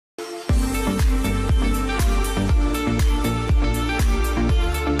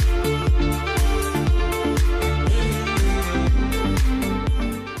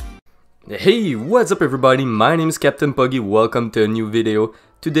Hey, what's up everybody, my name is Captain Puggy, welcome to a new video.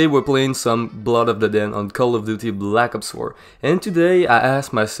 Today we're playing some Blood of the Dead on Call of Duty Black Ops 4. And today I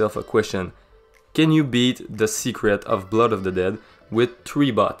asked myself a question. Can you beat the secret of Blood of the Dead with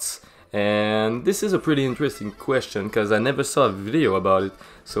 3 bots? And this is a pretty interesting question because I never saw a video about it.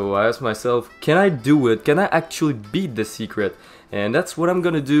 So I asked myself, can I do it? Can I actually beat the secret? And that's what I'm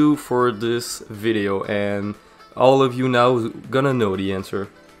gonna do for this video, and all of you now gonna know the answer.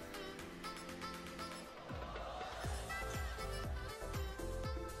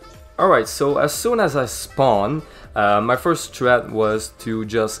 Alright, so as soon as I spawn, my first strat was to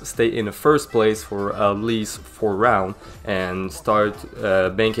just stay in the first place for at least 4 rounds and start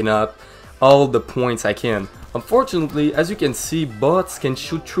banking up all the points I can. Unfortunately, as you can see, bots can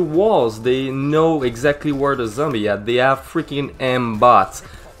shoot through walls. They know exactly where the zombie at. They have freaking M bots.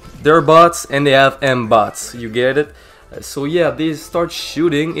 They're bots and they have M bots. You get it? So yeah, they start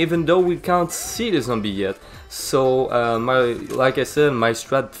shooting even though we can't see the zombie yet. So like I said, my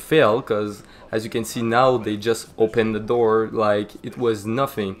strat failed because as you can see now they just opened the door like it was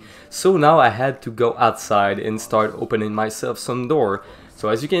nothing. So now I had to go outside and start opening myself some door. So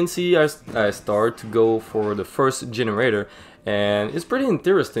as you can see, I start to go for the first generator, and it's pretty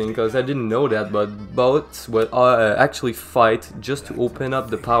interesting because I didn't know that, but bots will actually fight just to open up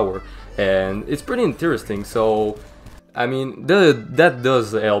the power, and it's pretty interesting. So I mean, that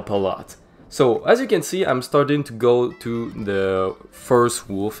does help a lot. So as you can see, I'm starting to go to the first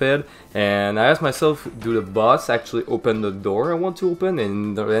wolf head, and I asked myself, do the bots actually open the door I want to open?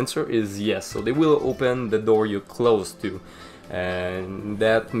 And the answer is yes. So they will open the door you're close to, and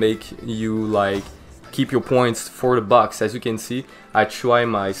that make you like keep your points for the box. As you can see, I try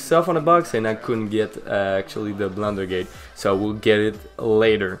myself on the box and I couldn't get actually the blunder gate, so I will get it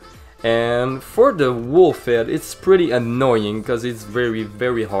later. And for the wolf head, it's pretty annoying because it's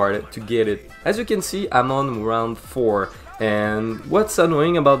very hard to get it. As you can see, I'm on round 4, and what's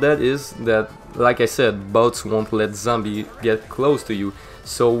annoying about that is that, like I said, bots won't let zombie get close to you.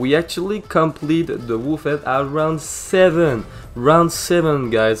 So we actually complete the wolf head at round 7. Round 7,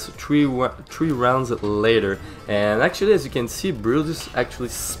 guys, 3 rounds later. And actually, as you can see, Brutus actually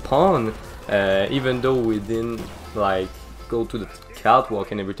spawned, even though we didn't like go to the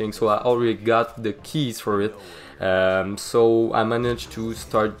catwalk and everything, so I already got the keys for it. So I managed to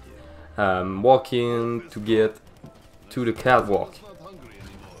start walking to get to the catwalk.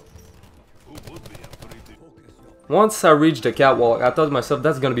 Once I reached the catwalk, I thought to myself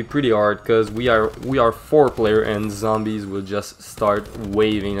that's gonna be pretty hard because we are 4-player and zombies will just start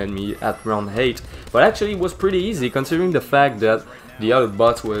waving at me at round 8. But actually it was pretty easy considering the fact that the other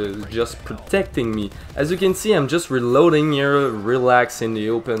bots were just protecting me. As you can see, I'm just reloading here, relaxing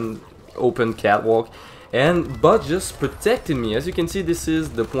the open catwalk, and bots just protecting me. As you can see, this is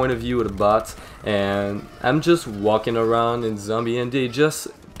the point of view of the bots, and I'm just walking around in zombie and they just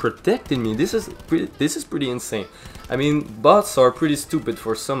protecting me. This is pretty insane. I mean, bots are pretty stupid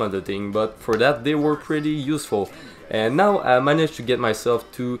for some of the thing, but for that they were pretty useful. And now I managed to get myself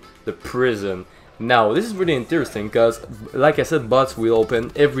to the prison. Now this is pretty interesting because, like I said, bots will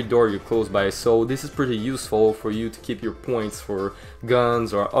open every door you're close by, so this is pretty useful for you to keep your points for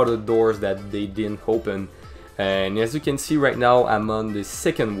guns or other doors that they didn't open. And as you can see right now, I'm on the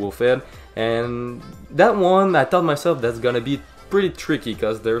second wolf head, and that one I thought myself that's gonna be pretty tricky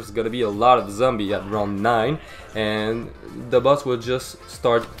because there's gonna be a lot of zombie at round 9, and the bots will just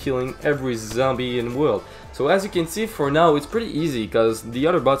start killing every zombie in the world. So as you can see, for now it's pretty easy because the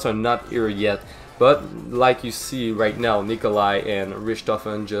other bots are not here yet. But like you see right now, Nikolai and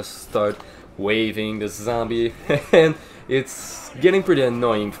Richthofen just start waving the zombie and it's getting pretty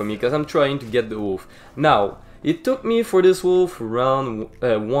annoying for me because I'm trying to get the wolf. Now, it took me for this wolf 1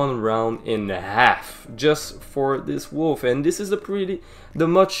 round and a half just for this wolf, and this is the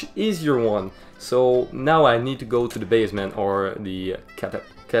much easier one. So now I need to go to the basement, or the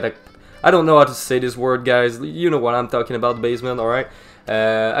I don't know how to say this word, guys. You know what I'm talking about, basement, alright?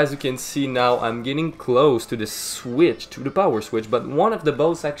 As you can see now, I'm getting close to the switch, to the power switch, but one of the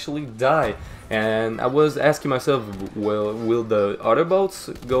boats actually died, and I was asking myself, will the other boats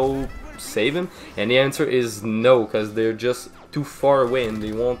go save him? And the answer is no, because they're just too far away and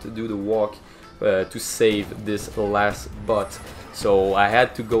they won't do the walk to save this last bot. So I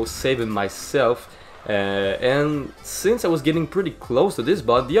had to go save him myself, and since I was getting pretty close to this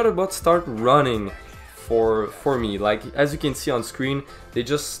bot, the other bots start running for me. Like as you can see on screen, they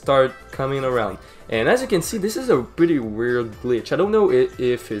just start coming around, and as you can see, this is a pretty weird glitch. I don't know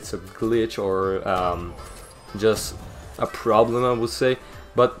if it's a glitch or just a problem, I would say,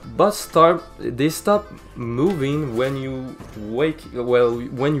 but bots they stop moving when you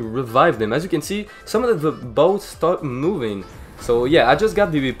when you revive them. As you can see, some of the bots start moving. So yeah, I just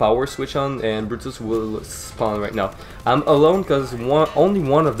got the power switch on and Brutus will spawn right now. I'm alone because only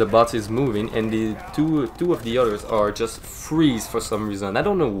one of the bots is moving and the two of the others are just freeze for some reason. I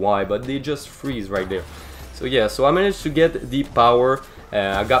don't know why, but they just freeze right there. So yeah, so I managed to get the power.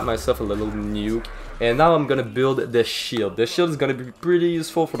 I got myself a little nuke. And now I'm gonna build the shield. The shield is gonna be pretty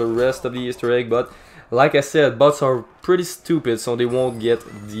useful for the rest of the Easter egg, but like I said, bots are pretty stupid, so they won't get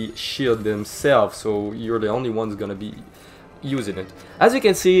the shield themselves, so you're the only ones gonna be using it. As you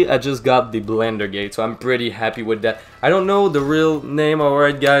can see, I just got the blender gate, so I'm pretty happy with that. I don't know the real name,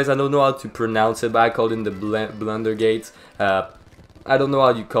 alright guys, I don't know how to pronounce it, but I called it the blender gates. I don't know how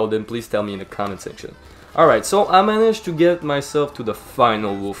you call them, please tell me in the comment section. Alright, so I managed to get myself to the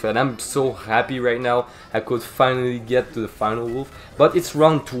final wolf, and I'm so happy right now. I could finally get to the final wolf, but it's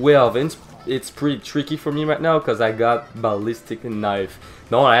round 12, and it's pretty tricky for me right now because I got ballistic knife.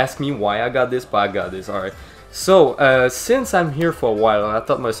 Don't ask me why I got this, but I got this. Alright, so since I'm here for a while, I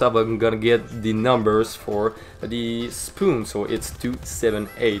thought myself I'm gonna get the numbers for the spoon, so it's 2, 7,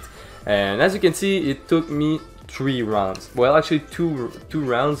 8, and as you can see, it took me 3 rounds. Well, actually two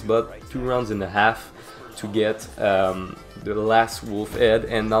rounds, but 2 rounds and a half to get the last wolf head,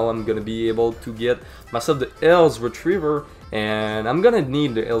 and now I'm gonna be able to get myself the El's Retriever, and I'm gonna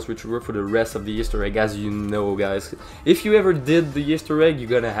need the El's Retriever for the rest of the Easter egg, as you know guys. If you ever did the Easter egg, you're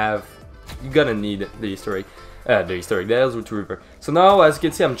gonna need the Easter egg. The El's Retriever. So now, as you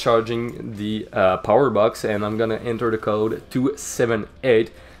can see, I'm charging the power box, and I'm gonna enter the code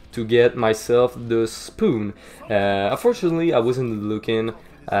 278 to get myself the spoon. Unfortunately, I wasn't looking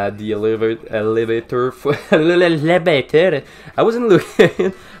at the elevator for I wasn't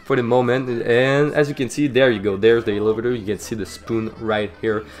looking for the moment, and as you can see, there you go, there's the elevator. You can see the spoon right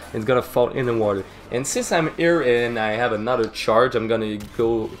here. It's gonna fall in the water, and since I'm here and I have another charge, I'm gonna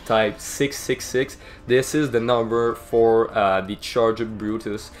go type 666. This is the number for the charge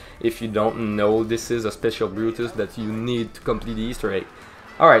Brutus. If you don't know, this is a special Brutus that you need to complete the Easter egg.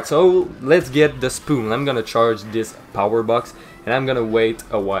 Alright, so let's get the spoon. I'm gonna charge this power box and I'm gonna wait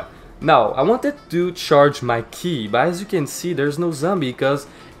a while. Now, I wanted to charge my key, but as you can see, there's no zombie because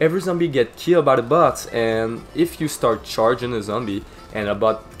every zombie get killed by the bots, and if you start charging a zombie and a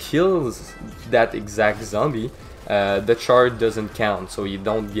bot kills that exact zombie, the charge doesn't count, so you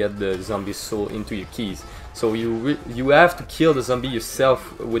don't get the zombie soul into your keys. So you have to kill the zombie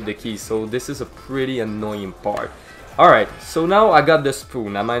yourself with the keys, so this is a pretty annoying part. Alright, so now I got the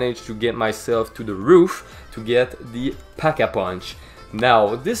spoon. I managed to get myself to the roof to get the Pack-a-Punch.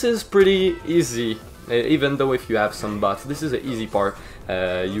 Now, this is pretty easy, even though if you have some bots, this is an easy part.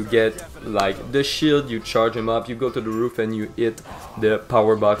 You get like the shield, you charge him up, you go to the roof and you hit the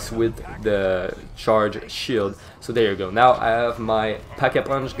power box with the charge shield. So there you go. Now I have my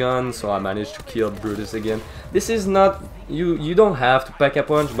Pack-a-Punch gun, so I managed to kill Brutus again. This is not, you don't have to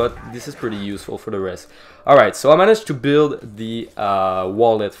Pack-a-Punch, but this is pretty useful for the rest. Alright, so I managed to build the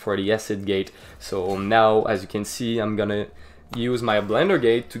wallet for the acid gate. So now, as you can see, I'm gonna use my blender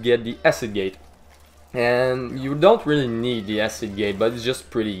gate to get the acid gate. And you don't really need the acid gate, but it's just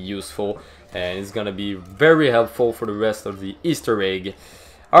pretty useful, and it's gonna be very helpful for the rest of the Easter egg.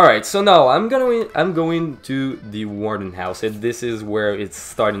 Alright, so now I'm going to the warden house, and this is where it's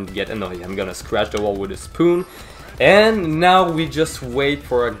starting to get annoying. I'm gonna scratch the wall with a spoon, and now we just wait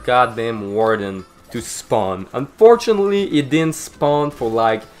for a goddamn warden to spawn. Unfortunately, it didn't spawn for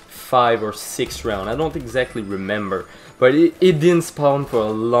like 5 or 6 rounds. I don't exactly remember, but it didn't spawn for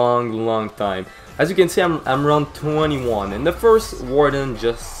a long time. As you can see, I'm round 21, and the first warden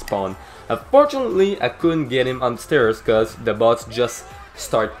just spawned. Unfortunately, I couldn't get him upstairs because the bots just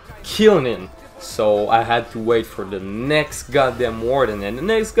start killing him. So I had to wait for the next goddamn warden, and the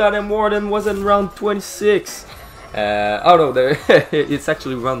next goddamn warden was in round 26. Oh no, it's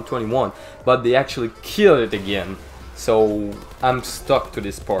actually round 21, but they actually killed it again. So I'm stuck to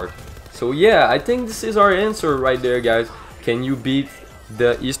this part. So yeah, I think this is our answer right there, guys. Can you beat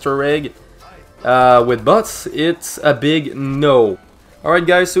the Easter egg with bots? It's a big no. Alright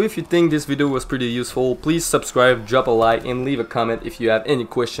guys, so if you think this video was pretty useful, please subscribe, drop a like, and leave a comment if you have any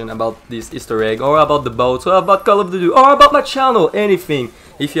question about this Easter egg, or about the boats, or about Call of Duty, or about my channel, anything.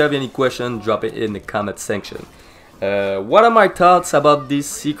 If you have any question, drop it in the comment section. What are my thoughts about this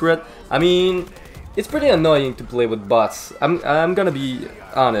secret? I mean, it's pretty annoying to play with bots. I'm gonna be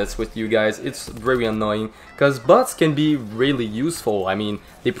honest with you guys, it's very annoying because bots can be really useful. I mean,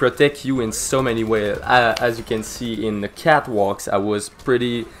 they protect you in so many ways. As you can see in the catwalks, I was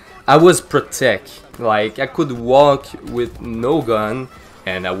protect. Like, I could walk with no gun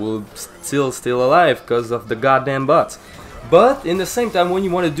and I will still alive because of the goddamn bots. But in the same time, when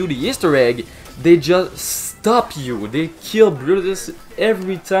you want to do the Easter egg, they just stop you. They kill Brutus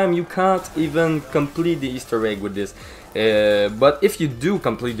every time. You can't even complete the Easter egg with this. But if you do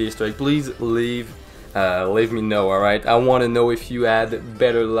complete the Easter egg, please leave me know, alright? I want to know if you had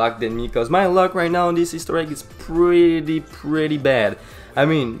better luck than me, because my luck right now on this Easter egg is pretty bad. I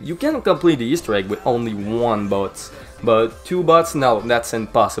mean, you can complete the Easter egg with only 1 bot, but 2 bots, no, that's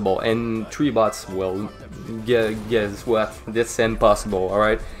impossible. And 3 bots, well, guess what? That's impossible,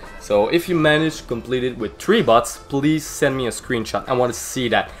 alright? So if you manage to complete it with 3 bots, please send me a screenshot. I want to see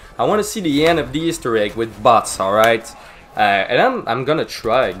that. I want to see the end of the Easter egg with bots, alright? And I'm gonna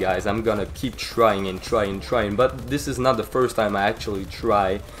try, guys. I'm gonna keep trying and trying. But this is not the first time I actually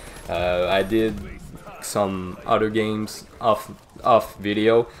try. I did some other games off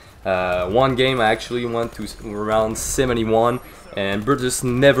video. One game I actually went to around 71, and Brutus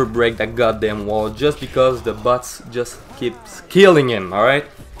never break that goddamn wall just because the bots just keeps killing him. All right.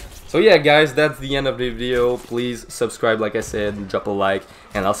 So yeah, guys, that's the end of the video. Please subscribe, like I said, drop a like,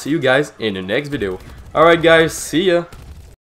 and I'll see you guys in the next video. All right, guys, see ya.